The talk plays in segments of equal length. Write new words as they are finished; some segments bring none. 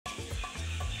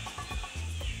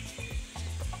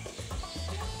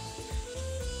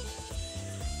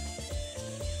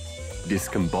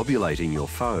Discombobulating your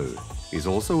foe is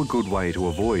also a good way to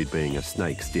avoid being a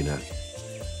snake's dinner.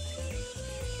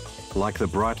 Like the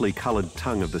brightly coloured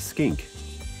tongue of the skink,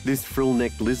 this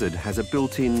frill-necked lizard has a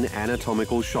built-in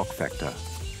anatomical shock factor.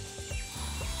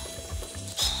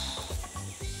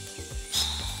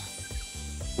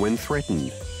 When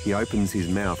threatened, he opens his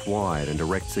mouth wide and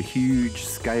erects a huge,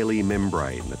 scaly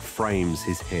membrane that frames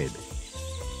his head.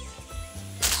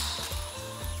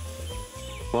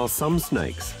 While some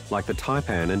snakes, like the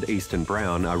taipan and eastern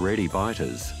brown, are ready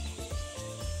biters,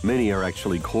 many are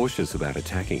actually cautious about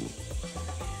attacking.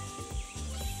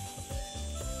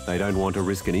 They don't want to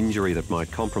risk an injury that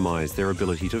might compromise their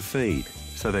ability to feed,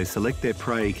 so they select their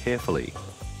prey carefully.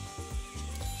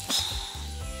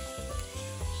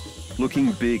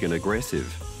 Looking big and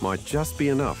aggressive might just be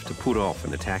enough to put off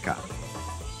an attacker.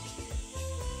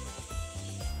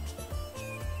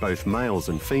 Both males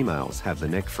and females have the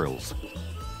neck frills.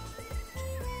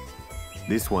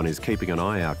 This one is keeping an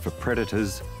eye out for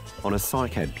predators on a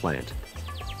cycad plant.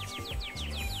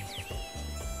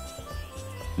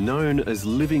 Known as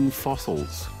living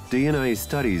fossils, DNA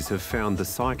studies have found the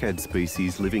cycad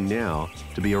species living now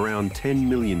to be around 10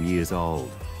 million years old,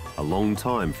 a long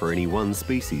time for any one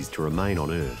species to remain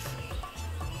on Earth.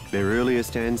 Their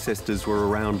earliest ancestors were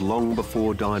around long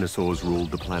before dinosaurs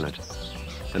ruled the planet,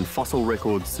 and fossil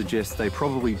records suggest they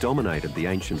probably dominated the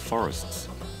ancient forests.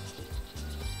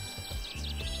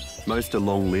 Most are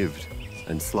long-lived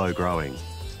and slow-growing.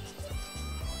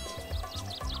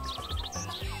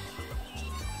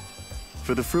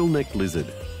 For the frill-necked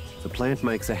lizard, the plant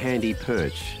makes a handy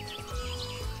perch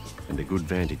and a good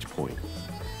vantage point.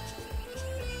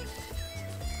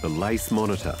 The lace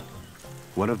monitor,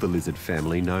 one of the lizard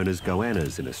family known as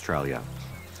goannas in Australia,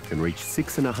 can reach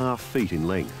 6.5 feet in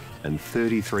length and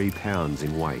 33 pounds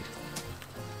in weight.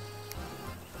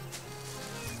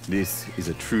 This is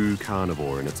a true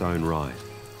carnivore in its own right.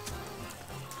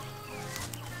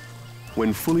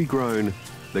 When fully grown,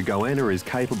 the goanna is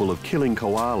capable of killing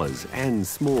koalas and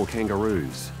small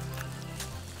kangaroos.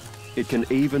 It can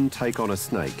even take on a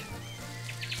snake.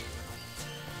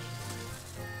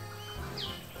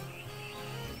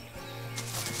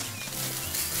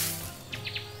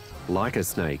 Like a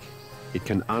snake, it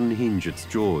can unhinge its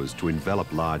jaws to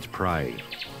envelop large prey.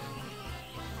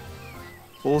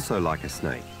 Also like a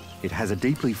snake, it has a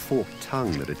deeply forked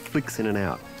tongue that it flicks in and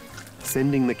out,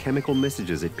 sending the chemical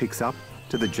messages it picks up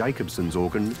to the Jacobson's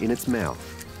organ in its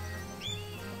mouth.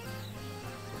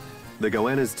 The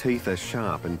goanna's teeth are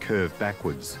sharp and curved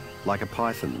backwards, like a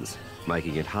python's,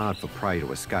 making it hard for prey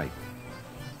to escape.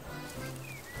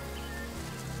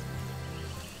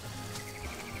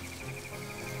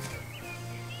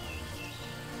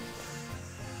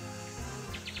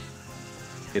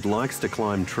 It likes to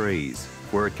climb trees,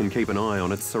 where it can keep an eye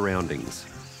on its surroundings.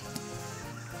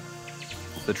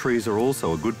 The trees are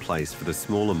also a good place for the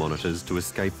smaller monitors to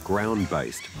escape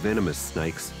ground-based venomous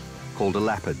snakes called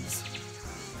elapids.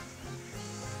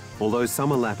 Although some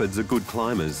elapids are good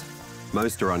climbers,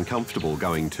 most are uncomfortable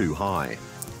going too high.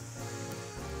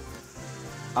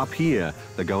 Up here,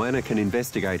 the goanna can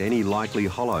investigate any likely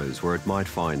hollows where it might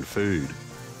find food.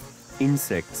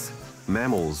 Insects,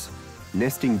 mammals,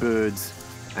 nesting birds,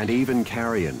 and even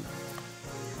carrion.